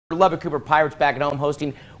Lubbock-Cooper Pirates back at home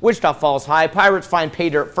hosting Wichita Falls High. Pirates find pay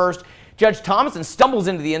dirt first. Judge Thomason stumbles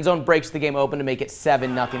into the end zone, breaks the game open to make it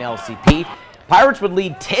 7-0 LCP. Pirates would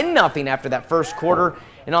lead 10-0 after that first quarter,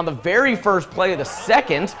 and on the very first play of the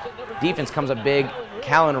second, defense comes up big.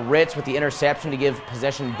 Callan Ritz with the interception to give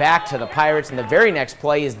possession back to the Pirates, and the very next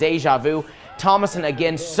play is deja vu. Thomason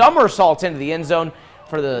again somersaults into the end zone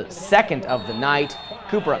for the second of the night.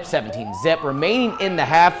 Cooper up 17-zip. Remaining in the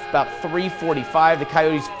half, about 3:45, the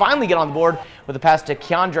Coyotes finally get on the board with a pass to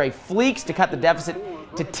Keandre Fleeks to cut the deficit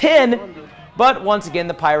to 10. But once again,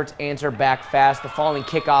 the Pirates answer back fast. The following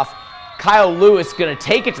kickoff, Kyle Lewis going to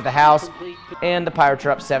take it to the house, and the Pirates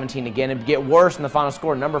are up 17 again and get worse in the final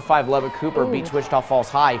score. Number 5 Lubbock-Cooper beats Wichita Falls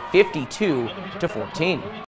High 52-14.